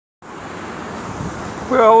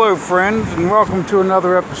Well, hello friends, and welcome to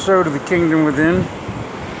another episode of The Kingdom Within.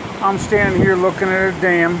 I'm standing here looking at a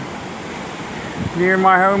dam near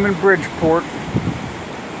my home in Bridgeport.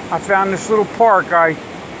 I found this little park. I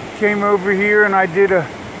came over here and I did a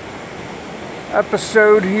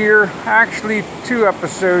episode here, actually 2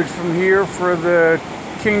 episodes from here for the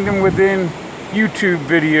Kingdom Within YouTube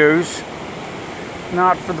videos,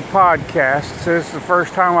 not for the podcast. So this is the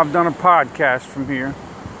first time I've done a podcast from here.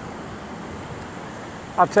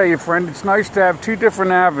 I'll tell you, friend, it's nice to have 2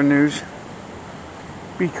 different avenues,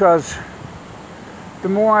 because the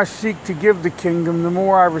more I seek to give the kingdom, the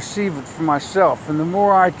more I receive it for myself. And the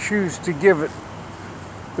more I choose to give it,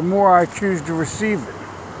 the more I choose to receive it.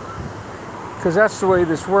 Because that's the way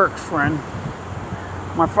this works, friend.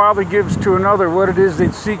 My Father gives to another what it is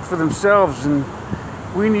they'd seek for themselves, and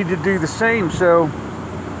we need to do the same. So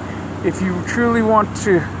if you truly want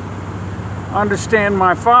to understand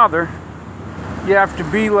my Father, you have to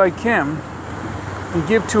be like him and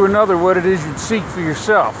give to another what it is you'd seek for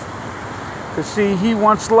yourself. Because see, he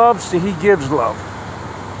wants love, so he gives love.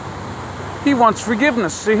 He wants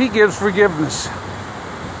forgiveness, so he gives forgiveness.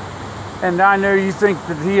 And I know you think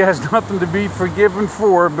that he has nothing to be forgiven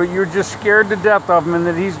for, but you're just scared to death of him and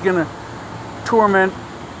that he's going to torment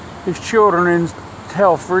his children in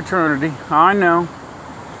hell for eternity. I know.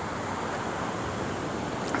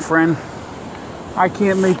 Friend, I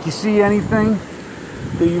can't make you see anything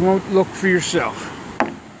that you won't look for yourself.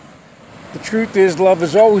 The truth is, love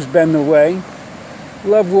has always been the way.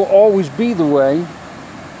 Love will always be the way.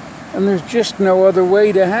 And there's just no other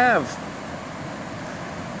way to have.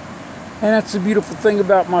 And that's the beautiful thing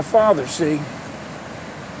about my Father, see.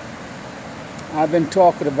 I've been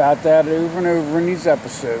talking about that over and over in these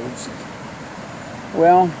episodes.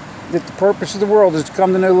 Well, that the purpose of the world is to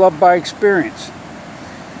come to know love by experience.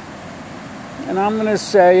 And I'm going to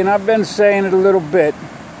say, and I've been saying it a little bit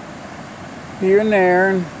here and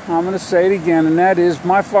there, and I'm going to say it again, and that is,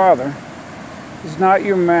 my Father is not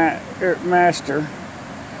your master,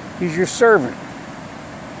 he's your servant.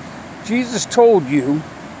 Jesus told you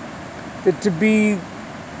that to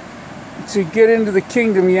get into the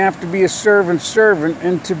kingdom, you have to be a servant,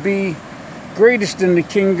 and to be greatest in the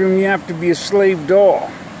kingdom, you have to be a slave to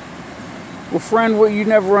all. Well, friend, what you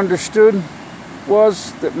never understood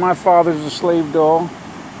was that my Father's a slave to all.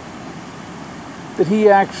 That he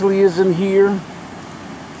actually isn't here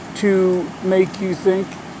to make you think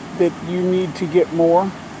that you need to get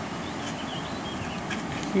more.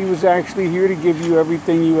 He was actually here to give you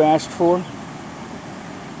everything you asked for.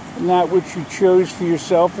 And that which you chose for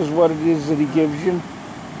yourself is what it is that he gives you.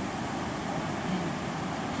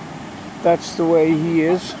 That's the way he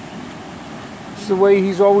is. It's the way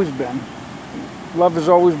he's always been. Love has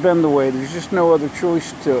always been the way. There's just no other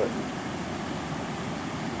choice to it.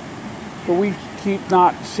 But we keep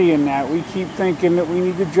not seeing that. We keep thinking that we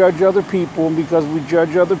need to judge other people, and because we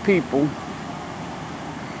judge other people,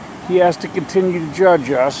 he has to continue to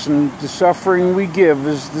judge us, and the suffering we give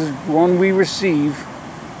is the one we receive.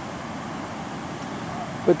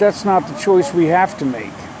 But that's not the choice we have to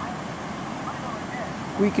make.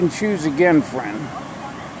 We can choose again, friend.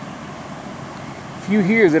 If you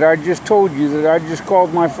hear that I just told you that I just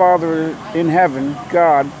called my Father in heaven,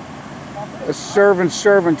 God, a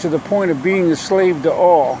servant to the point of being a slave to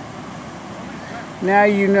all, now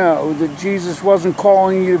you know that Jesus wasn't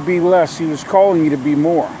calling you to be less, he was calling you to be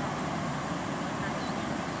more.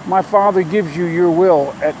 My Father gives you your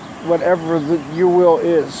will at whatever your will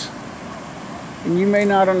is. And you may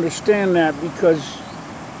not understand that because,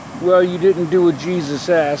 well, you didn't do what Jesus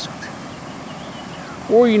asked.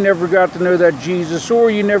 Or you never got to know that Jesus,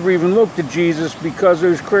 or you never even looked at Jesus because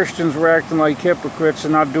those Christians were acting like hypocrites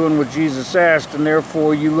and not doing what Jesus asked, and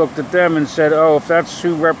therefore you looked at them and said, oh, if that's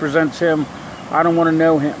who represents him, I don't want to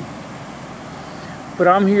know him. But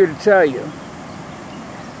I'm here to tell you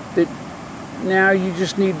that now you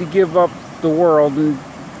just need to give up the world and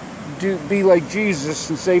be like Jesus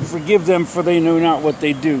and say, forgive them for they know not what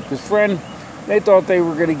they do. Because, friend, they thought they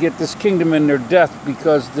were going to get this kingdom in their death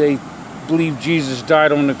because they believe Jesus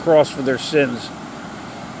died on the cross for their sins.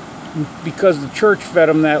 Because the church fed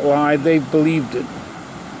them that lie, they believed it.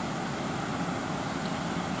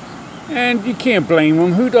 And you can't blame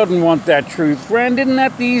them. Who doesn't want that truth? Friend, isn't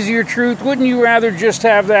that the easier truth? Wouldn't you rather just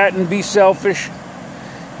have that and be selfish?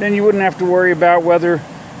 Then you wouldn't have to worry about whether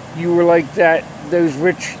you were like those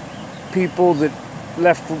rich people that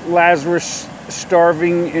left Lazarus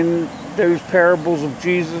starving in those parables of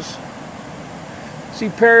Jesus. See,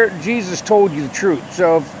 Jesus told you the truth.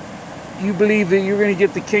 So if you believe that you're going to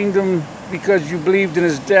get the kingdom because you believed in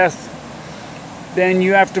his death, then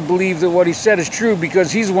you have to believe that what he said is true,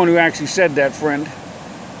 because he's the one who actually said that, friend.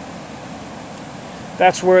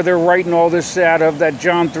 That's where they're writing all this out of, that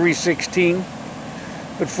John 3:16.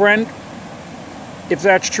 But friend, if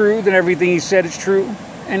that's true, then everything he said is true.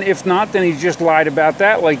 And if not, then he's just lied about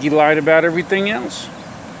that like he lied about everything else.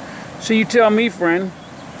 So you tell me, friend,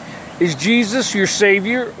 is Jesus your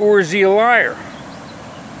Savior or is he a liar?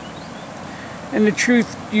 And the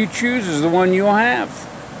truth you choose is the one you'll have.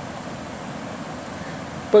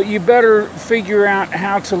 But you better figure out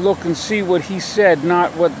how to look and see what he said,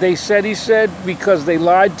 not what they said he said, because they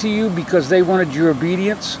lied to you, because they wanted your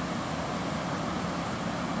obedience.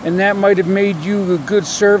 And that might have made you a good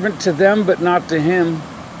servant to them, but not to him.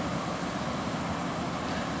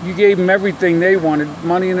 You gave them everything they wanted,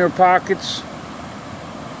 money in their pockets,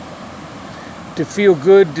 to feel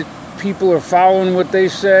good that people are following what they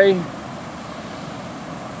say.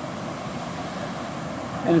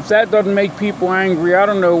 And if that doesn't make people angry, I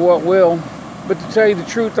don't know what will. But to tell you the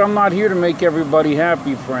truth, I'm not here to make everybody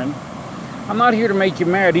happy, friend. I'm not here to make you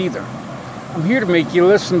mad either. I'm here to make you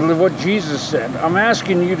listen to what Jesus said. I'm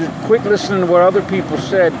asking you to quit listening to what other people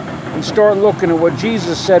said and start looking at what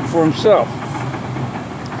Jesus said for himself.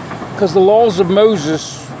 Because the laws of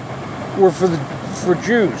Moses were for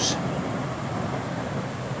Jews.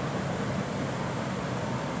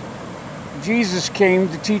 Jesus came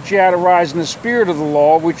to teach you how to rise in the spirit of the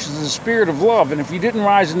law, which is the spirit of love. And if you didn't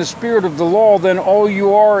rise in the spirit of the law, then all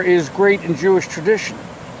you are is great in Jewish tradition.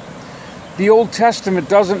 The Old Testament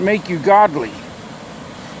doesn't make you godly.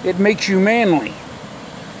 It makes you manly.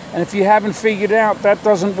 And if you haven't figured out, that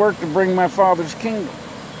doesn't work to bring my Father's kingdom.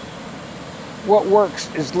 What works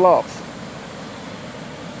is love.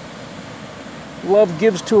 Love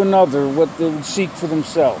gives to another what they would seek for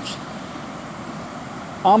themselves.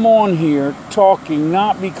 I'm on here talking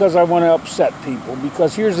not because I want to upset people,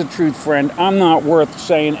 because here's the truth, friend. I'm not worth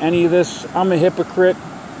saying any of this. I'm a hypocrite.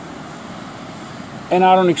 And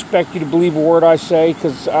I don't expect you to believe a word I say,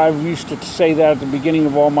 because I used to say that at the beginning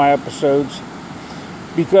of all my episodes.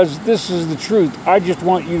 Because this is the truth. I just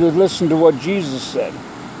want you to listen to what Jesus said.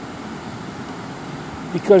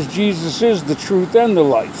 Because Jesus is the truth and the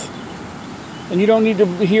life. And you don't need to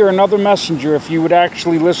hear another messenger if you would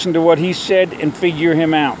actually listen to what he said and figure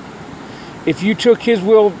him out. If you took his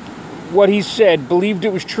will, what he said, believed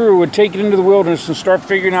it was true, and take it into the wilderness and start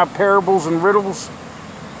figuring out parables and riddles,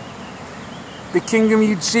 the kingdom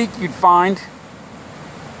you'd seek, you'd find.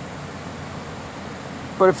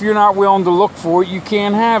 But if you're not willing to look for it, you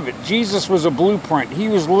can't have it. Jesus was a blueprint. He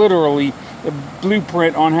was literally a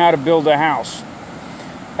blueprint on how to build a house.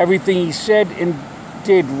 Everything he said and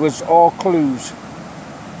did was all clues.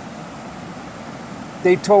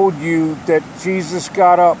 They told you that Jesus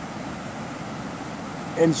got up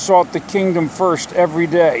and sought the kingdom first every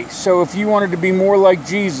day. So if you wanted to be more like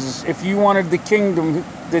Jesus, if you wanted the kingdom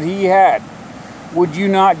that he had, would you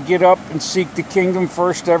not get up and seek the kingdom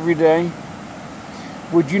first every day?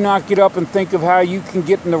 Would you not get up and think of how you can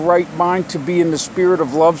get in the right mind to be in the spirit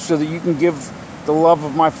of love so that you can give the love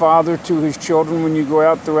of my Father to his children when you go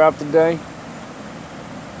out throughout the day?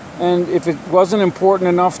 And if it wasn't important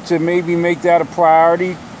enough to maybe make that a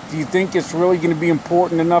priority, do you think it's really going to be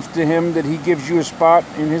important enough to him that he gives you a spot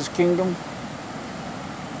in his kingdom?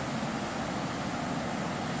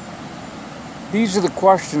 These are the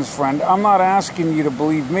questions, friend. I'm not asking you to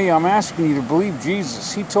believe me. I'm asking you to believe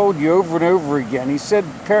Jesus. He told you over and over again. He said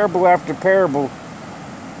parable after parable.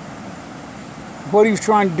 What he was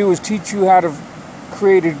trying to do is teach you how to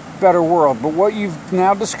create a better world. But what you've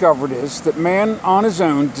now discovered is that man on his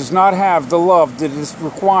own does not have the love that is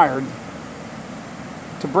required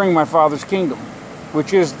to bring my Father's kingdom,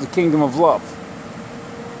 which is the kingdom of love.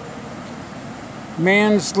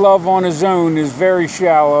 Man's love on his own is very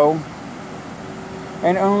shallow,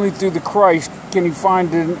 and only through the Christ can he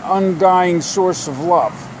find an undying source of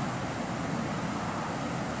love.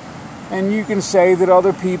 And you can say that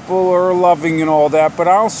other people are loving and all that, but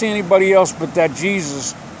I don't see anybody else but that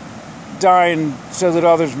Jesus dying so that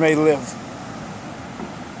others may live.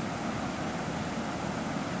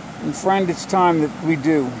 And friend, it's time that we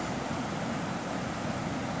do.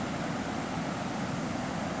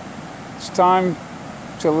 It's time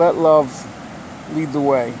to let love lead the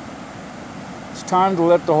way. It's time to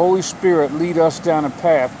let the Holy Spirit lead us down a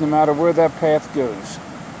path, no matter where that path goes.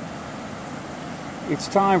 It's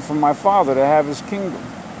time for my Father to have his kingdom.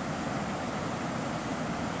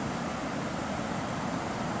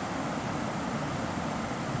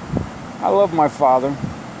 I love my Father,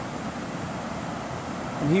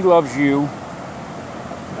 and he loves you,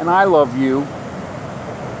 and I love you.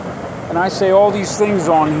 And I say all these things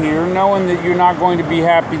on here, knowing that you're not going to be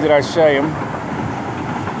happy that I say them.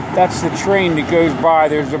 That's the train that goes by.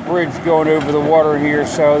 There's a bridge going over the water here,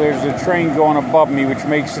 so there's a train going above me, which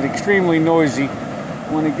makes it extremely noisy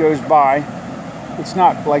when it goes by. It's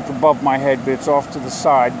not like above my head, but it's off to the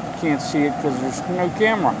side. You can't see it because there's no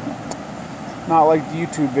camera. Not like the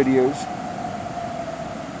YouTube videos.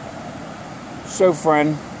 So,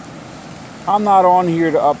 friend, I'm not on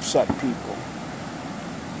here to upset people.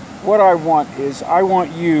 What I want is, I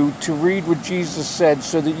want you to read what Jesus said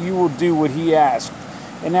so that you will do what he asked.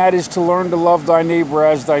 And that is to learn to love thy neighbor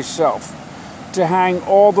as thyself. To hang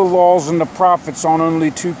all the laws and the prophets on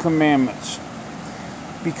only 2 commandments.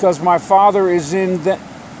 Because my Father is in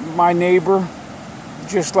my neighbor,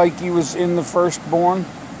 just like he was in the firstborn.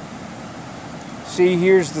 See,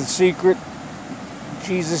 here's the secret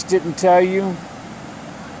Jesus didn't tell you,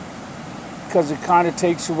 because it kind of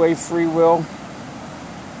takes away free will.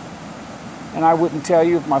 And I wouldn't tell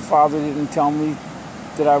you if my Father didn't tell me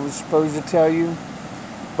that I was supposed to tell you.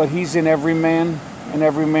 But he's in every man, and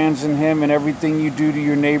every man's in him, and everything you do to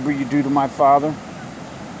your neighbor, you do to my Father.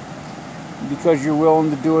 Because you're willing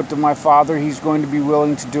to do it to my Father, he's going to be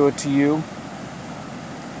willing to do it to you.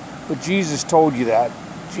 But Jesus told you that.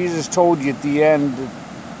 Jesus told you at the end,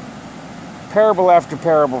 parable after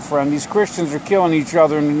parable, friend. These Christians are killing each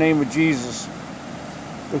other in the name of Jesus.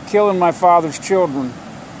 They're killing my Father's children.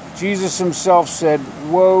 Jesus himself said,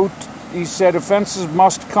 he said, offenses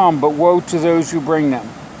must come, but woe to those who bring them.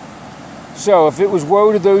 So, if it was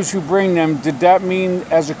woe to those who bring them, did that mean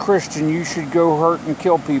as a Christian you should go hurt and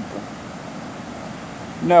kill people?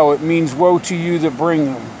 No, it means woe to you that bring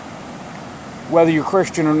them, whether you're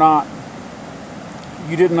Christian or not.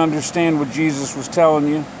 You didn't understand what Jesus was telling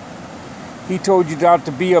you. He told you not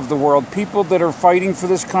to be of the world. People that are fighting for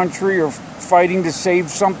this country or fighting to save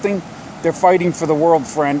something, they're fighting for the world,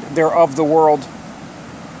 friend. They're of the world.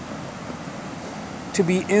 To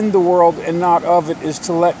be in the world and not of it is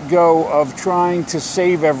to let go of trying to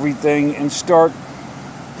save everything and start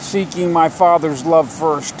seeking my Father's love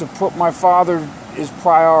first. To put my Father is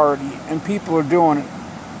priority, and people are doing it.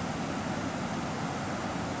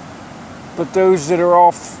 But those that are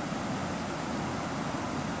off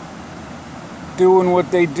doing what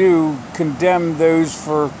they do condemn those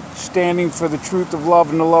for standing for the truth of love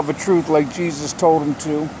and the love of truth like Jesus told them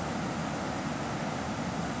to.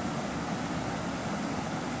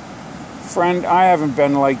 Friend, I haven't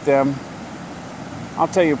been like them. I'll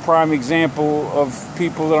tell you a prime example of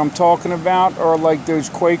people that I'm talking about are like those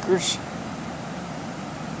Quakers.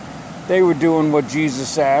 They were doing what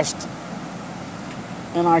Jesus asked.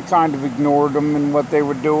 And I kind of ignored them and what they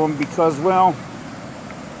were doing because, well,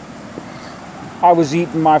 I was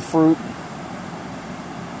eating my fruit.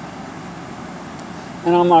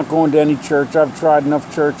 And I'm not going to any church. I've tried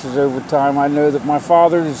enough churches over time. I know that my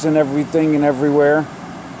Father is in everything and everywhere.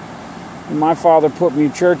 And my Father put me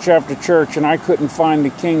church after church, and I couldn't find the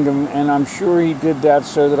kingdom. And I'm sure he did that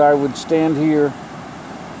so that I would stand here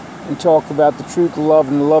and talk about the truth of love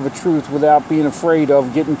and the love of truth without being afraid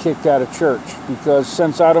of getting kicked out of church. Because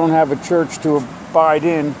since I don't have a church to abide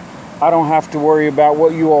in, I don't have to worry about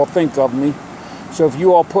what you all think of me. So if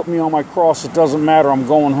you all put me on my cross, it doesn't matter. I'm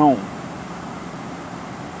going home.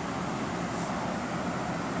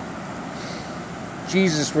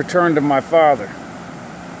 Jesus returned to my Father.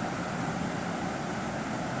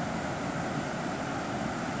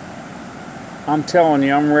 I'm telling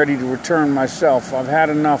you, I'm ready to return myself. I've had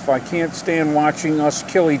enough. I can't stand watching us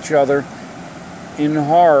kill each other in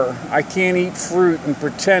horror. I can't eat fruit and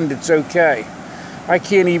pretend it's okay. I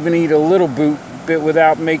can't even eat a little bit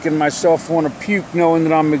without making myself want to puke, knowing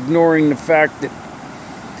that I'm ignoring the fact that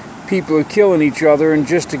people are killing each other and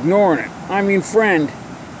just ignoring it. I mean, friend,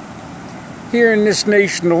 here in this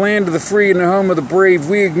nation, the land of the free and the home of the brave,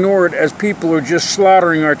 we ignore it as people are just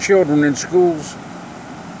slaughtering our children in schools.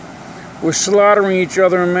 We're slaughtering each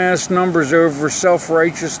other in mass numbers over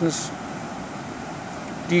self-righteousness.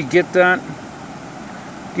 Do you get that?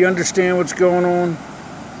 Do you understand what's going on?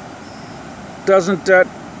 Doesn't that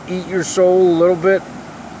eat your soul a little bit?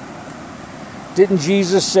 Didn't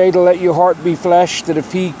Jesus say to let your heart be flesh, that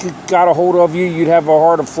if he got a hold of you, you'd have a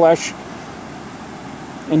heart of flesh?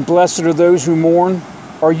 And blessed are those who mourn.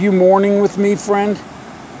 Are you mourning with me, friend?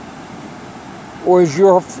 Or is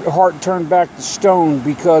your heart turned back to stone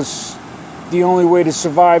because the only way to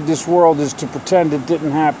survive this world is to pretend it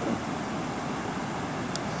didn't happen?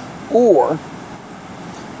 Or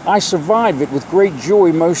I survive it with great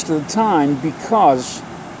joy most of the time because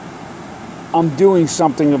I'm doing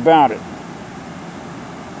something about it.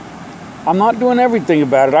 I'm not doing everything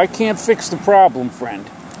about it. I can't fix the problem, friend.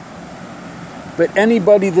 But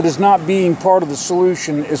anybody that is not being part of the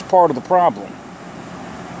solution is part of the problem.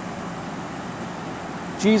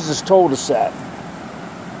 Jesus told us that.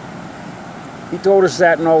 He told us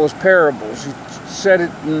that in all his parables. He said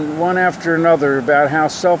it in one after another about how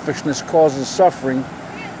selfishness causes suffering,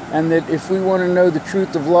 and that if we want to know the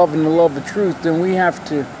truth of love and to love the truth, then we have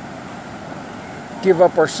to give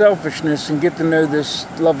up our selfishness and get to know this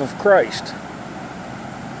love of Christ.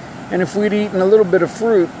 And if we'd eaten a little bit of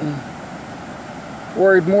fruit and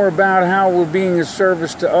worried more about how we're being of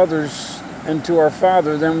service to others and to our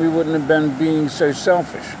Father, then we wouldn't have been being so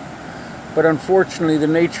selfish. But unfortunately, the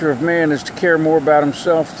nature of man is to care more about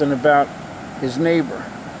himself than about his neighbor.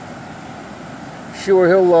 Sure,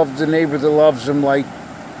 he'll love the neighbor that loves him,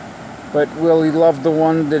 but will he love the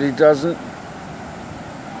one that he doesn't?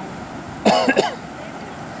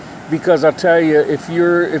 Because I'll tell you, if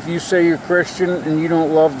you say you're Christian and you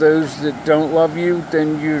don't love those that don't love you,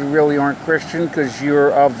 then you really aren't Christian, because you're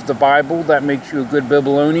of the Bible. That makes you a good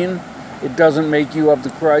Babylonian. It doesn't make you of the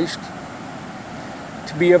Christ.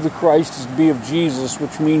 To be of the Christ is to be of Jesus,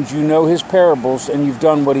 which means you know his parables and you've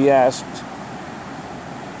done what he asked.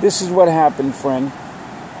 This is what happened, friend.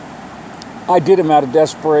 I did him out of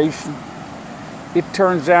desperation. It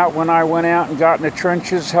turns out when I went out and got in the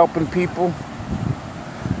trenches helping people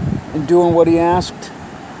and doing what he asked,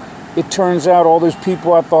 it turns out all those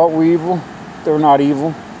people I thought were evil, they're not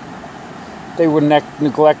evil. They were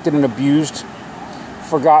neglected and abused,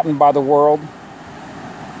 forgotten by the world.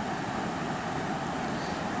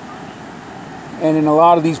 And in a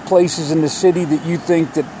lot of these places in the city that you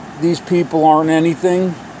think that these people aren't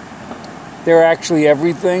anything, they're actually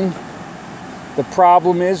everything. The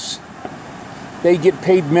problem is they get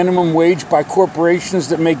paid minimum wage by corporations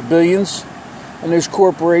that make billions. And those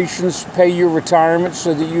corporations pay your retirement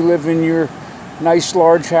so that you live in your nice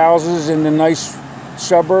large houses in the nice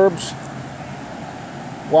suburbs,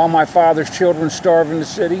 while my father's children starve in the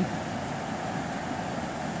city.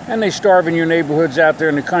 And they starve in your neighborhoods out there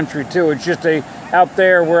in the country too. It's just out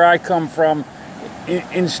there where I come from,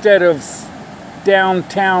 instead of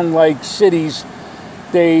downtown like cities,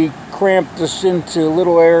 they cramped us into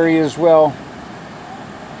little areas, well,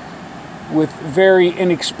 with very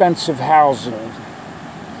inexpensive housing.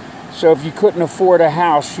 So if you couldn't afford a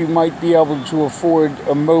house, you might be able to afford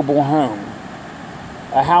a mobile home,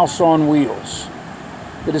 a house on wheels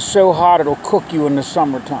that is so hot it'll cook you in the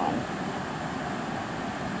summertime.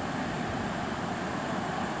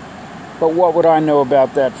 But what would I know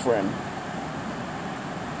about that, friend?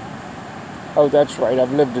 Oh, that's right,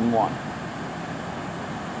 I've lived in one.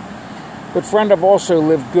 But friend, I've also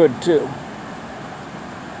lived good too.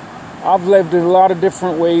 I've lived in a lot of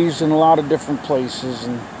different ways in a lot of different places,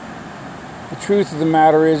 and the truth of the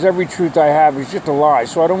matter is, every truth I have is just a lie,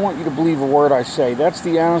 so I don't want you to believe a word I say. That's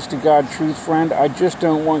the honest-to-God truth, friend. I just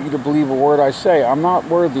don't want you to believe a word I say. I'm not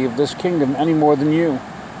worthy of this kingdom any more than you.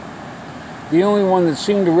 The only one that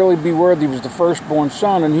seemed to really be worthy was the firstborn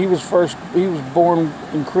son, and he was born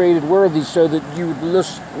and created worthy so that you would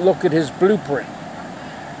look at his blueprint,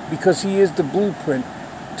 because he is the blueprint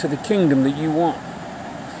to the kingdom that you want.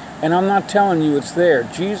 And I'm not telling you it's there.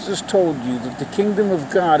 Jesus told you that the kingdom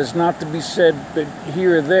of God is not to be said but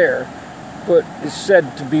here or there, but is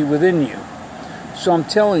said to be within you. So I'm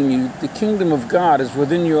telling you, the kingdom of God is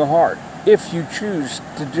within your heart, if you choose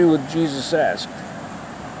to do what Jesus asked.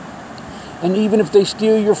 And even if they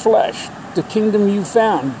steal your flesh, the kingdom you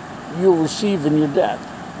found, you'll receive in your death.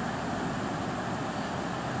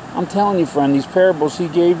 I'm telling you, friend, these parables he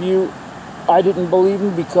gave you, I didn't believe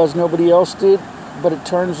them because nobody else did. But it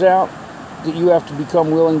turns out that you have to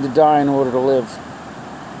become willing to die in order to live.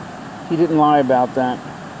 He didn't lie about that.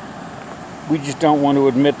 We just don't want to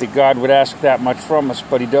admit that God would ask that much from us,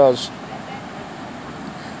 but he does.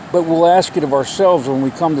 But we'll ask it of ourselves when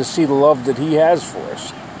we come to see the love that he has for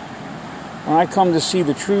us. When I come to see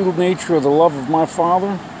the true nature of the love of my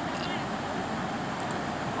Father,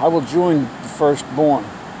 I will join the firstborn.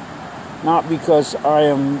 Not because I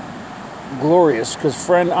am glorious, because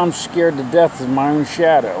friend, I'm scared to death of my own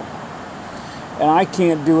shadow, and I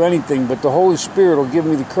can't do anything, but the Holy Spirit will give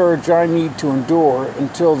me the courage I need to endure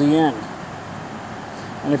until the end.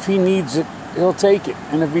 And if he needs it, he'll take it,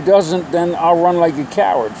 and if he doesn't, then I'll run like a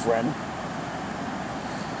coward, friend.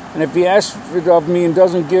 And if he asks it of me and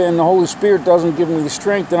the Holy Spirit doesn't give me the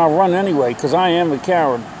strength, then I'll run anyway, because I am a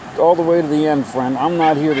coward all the way to the end, friend. I'm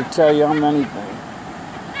not here to tell you I'm anything.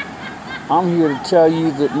 I'm here to tell you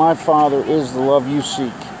that my Father is the love you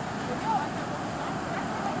seek.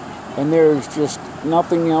 And there is just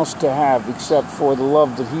nothing else to have except for the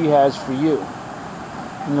love that he has for you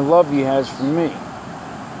and the love he has for me.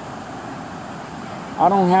 I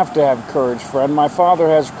don't have to have courage, friend. My Father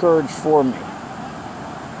has courage for me.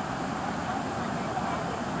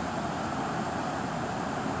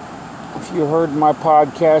 you heard my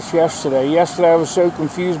podcast yesterday. Yesterday I was so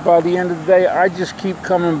confused. By the end of the day, I just keep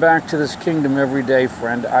coming back to this kingdom every day,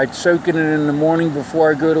 friend. I soak in it in the morning before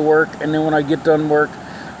I go to work, and then when I get done work,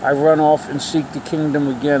 I run off and seek the kingdom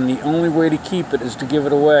again. The only way to keep it is to give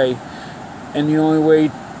it away, and the only way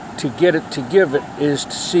to get it, to give it, is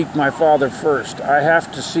to seek my Father first. I have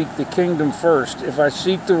to seek the kingdom first. If I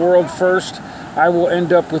seek the world first, I will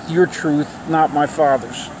end up with your truth, not my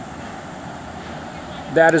Father's.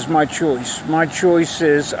 That is my choice. My choice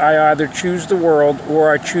is I either choose the world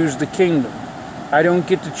or I choose the kingdom. I don't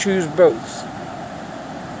get to choose both,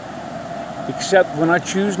 except when I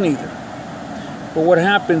choose neither. But what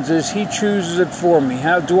happens is he chooses it for me.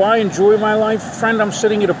 How do I enjoy my life? Friend, I'm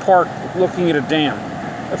sitting at a park looking at a dam.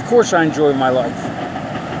 Of course I enjoy my life.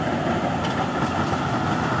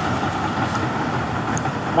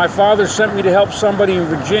 My father sent me to help somebody in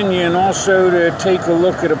Virginia and also to take a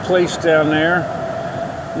look at a place down there.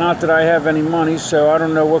 Not that I have any money, so I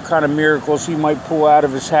don't know what kind of miracles he might pull out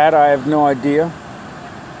of his hat. I have no idea.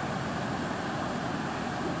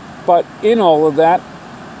 But in all of that,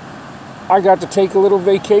 I got to take a little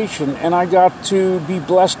vacation, and I got to be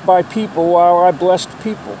blessed by people while I blessed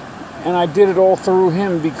people. And I did it all through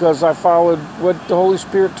him because I followed what the Holy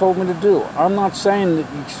Spirit told me to do. I'm not saying that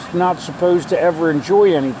you're not supposed to ever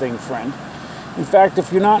enjoy anything, friend. In fact,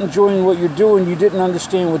 if you're not enjoying what you're doing, you didn't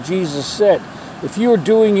understand what Jesus said. If you were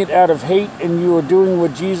doing it out of hate and you were doing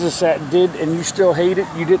what Jesus did and you still hate it,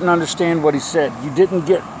 you didn't understand what he said. You didn't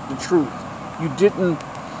get the truth. You didn't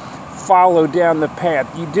follow down the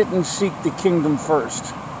path. You didn't seek the kingdom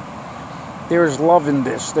first. There is love in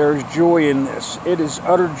this. There is joy in this. It is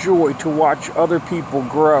utter joy to watch other people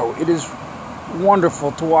grow. It is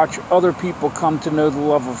wonderful to watch other people come to know the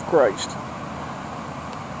love of Christ.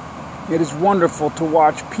 It is wonderful to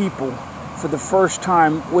watch people for the first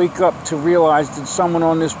time wake up to realize that someone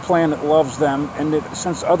on this planet loves them, and that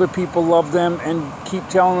since other people love them and keep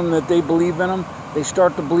telling them that they believe in them, they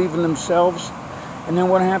start to believe in themselves. And then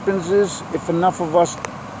what happens is, if enough of us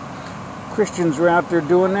Christians are out there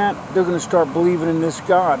doing that, they're going to start believing in this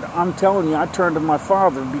God. I'm telling you, I turned to my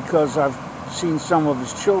father because I've seen some of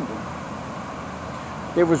his children.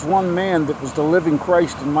 There was one man that was the living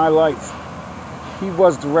Christ in my life. He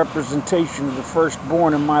was the representation of the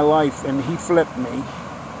firstborn in my life, and he flipped me.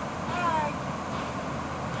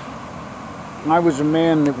 I was a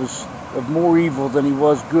man that was of more evil than he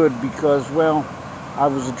was good because, well, I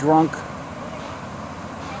was a drunk.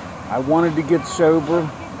 I wanted to get sober.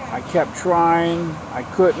 I kept trying. I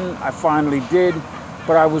couldn't. I finally did.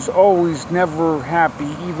 But I was always never happy,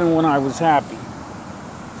 even when I was happy.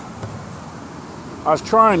 I was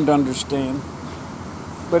trying to understand.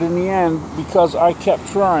 But in the end, because I kept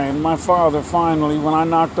trying, my father finally, when I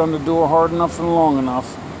knocked on the door hard enough and long enough,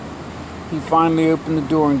 he finally opened the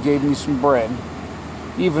door and gave me some bread.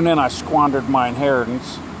 Even then, I squandered my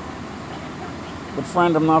inheritance. But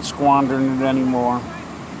friend, I'm not squandering it anymore.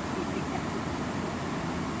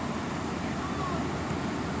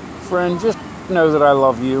 Friend, just know that I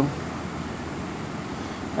love you.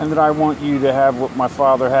 And that I want you to have what my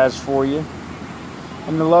Father has for you.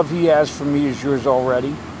 And the love he has for me is yours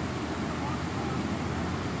already.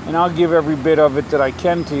 And I'll give every bit of it that I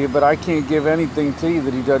can to you, but I can't give anything to you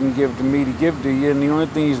that he doesn't give to me to give to you. And the only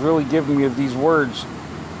thing he's really given me are these words.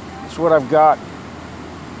 It's what I've got.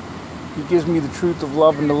 He gives me the truth of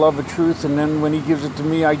love and the love of truth, and then when he gives it to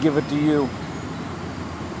me, I give it to you.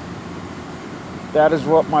 That is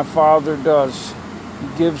what my Father does. He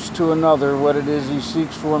gives to another what it is he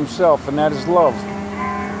seeks for himself, and that is love.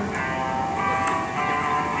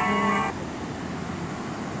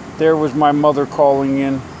 There was my mother calling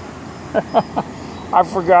in. I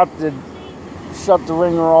forgot to shut the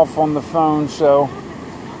ringer off on the phone, so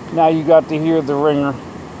now you got to hear the ringer.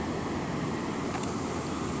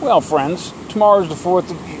 Well, friends, tomorrow's the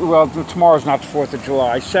 4th of... Well, tomorrow's not the 4th of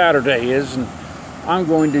July. Saturday is, and I'm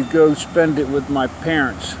going to go spend it with my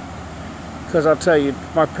parents. Because I'll tell you,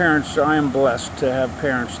 my parents, I am blessed to have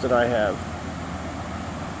parents that I have.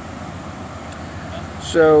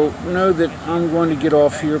 So know that I'm going to get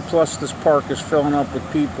off here. Plus, this park is filling up with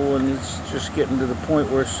people, and it's just getting to the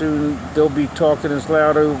point where soon they'll be talking as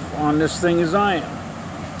loud on this thing as I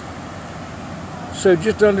am. So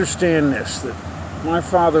just understand this, that my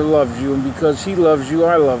Father loves you, and because he loves you,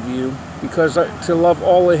 I love you. Because to love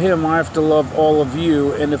all of him, I have to love all of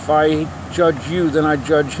you. And if I judge you, then I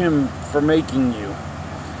judge him for making you.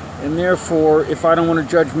 And therefore, if I don't want to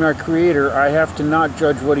judge my Creator, I have to not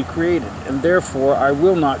judge what he created. And therefore, I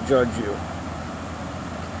will not judge you.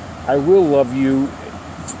 I will love you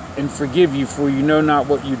and forgive you, for you know not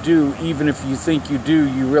what you do. Even if you think you do,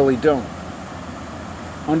 you really don't.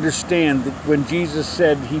 understand that when Jesus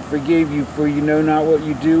said he forgave you for you know not what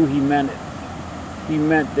you do, he meant it. He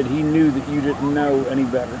meant that he knew that you didn't know any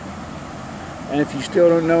better. And if you still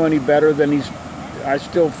don't know any better, then I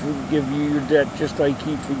still forgive you your debt just like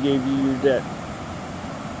he forgave you your debt.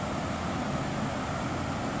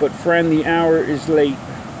 But friend, the hour is late.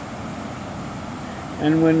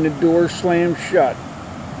 And when the door slams shut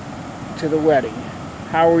to the wedding,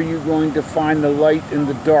 how are you going to find the light in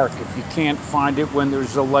the dark if you can't find it when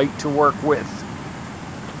there's a light to work with?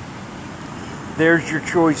 There's your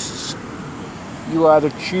choices. You either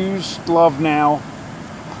choose love now,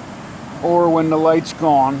 or when the light's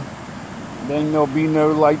gone, then there'll be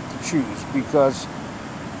no light to choose. Because,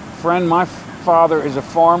 friend, my father is a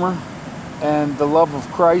farmer, and the love of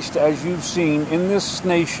Christ, as you've seen in this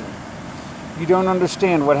nation, you don't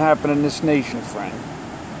understand what happened in this nation, friend.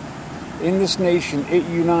 In this nation, it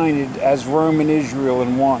united as Rome and Israel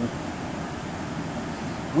in one.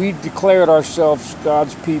 We declared ourselves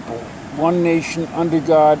God's people, one nation under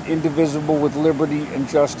God, indivisible, with liberty and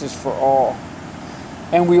justice for all.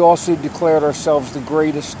 And we also declared ourselves the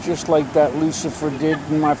greatest, just like that Lucifer did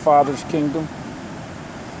in my father's kingdom.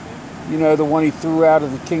 You know, the one he threw out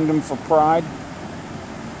of the kingdom for pride.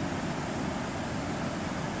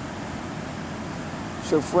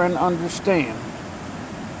 So, friend, understand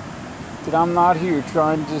that I'm not here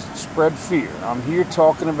trying to spread fear. I'm here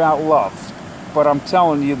talking about love. But I'm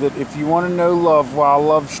telling you that if you want to know love while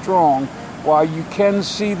love's strong, while you can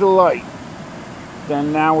see the light,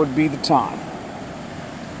 then now would be the time.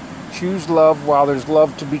 Choose love while there's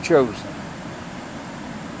love to be chosen.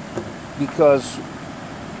 Because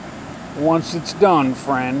once it's done,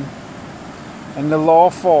 friend, and the law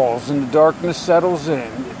falls and the darkness settles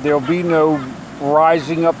in, there'll be no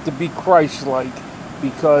rising up to be Christ-like,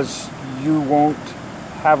 because you won't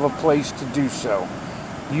have a place to do so.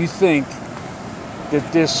 You think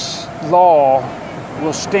that this law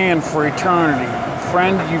will stand for eternity.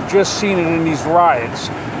 Friend, you've just seen it in these riots.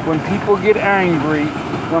 When people get angry,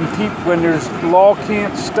 when there's law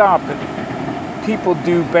can't stop it, people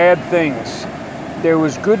do bad things. There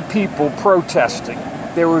was good people protesting.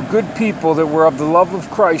 There were good people that were of the love of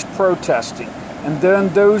Christ protesting. And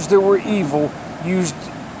then those that were evil used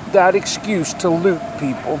that excuse to loot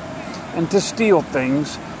people and to steal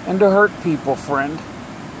things and to hurt people, friend.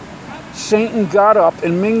 Satan got up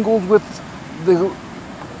and mingled with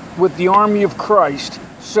the army of Christ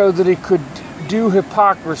so that it could do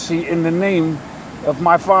hypocrisy in the name of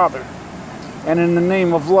my Father and in the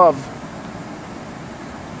name of love.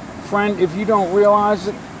 Friend, if you don't realize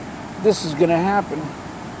it, this is going to happen.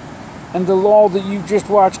 And the law that you've just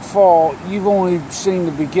watched fall, you've only seen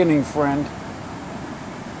the beginning, friend.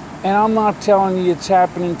 And I'm not telling you it's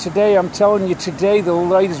happening today. I'm telling you today the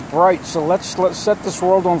light is bright. So let's set this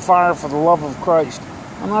world on fire for the love of Christ.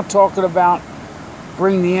 I'm not talking about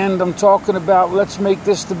bring the end. I'm talking about let's make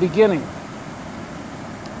this the beginning.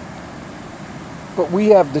 But we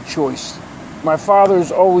have the choice. My Father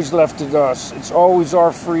has always left it to us. It's always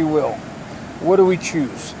our free will. What do we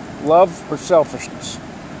choose? Love or selfishness?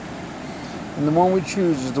 And the one we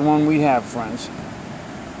choose is the one we have, friends.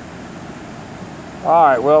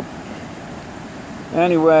 Alright, well,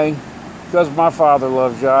 anyway, because my Father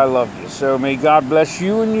loves you, I love you. So may God bless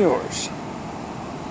you and yours.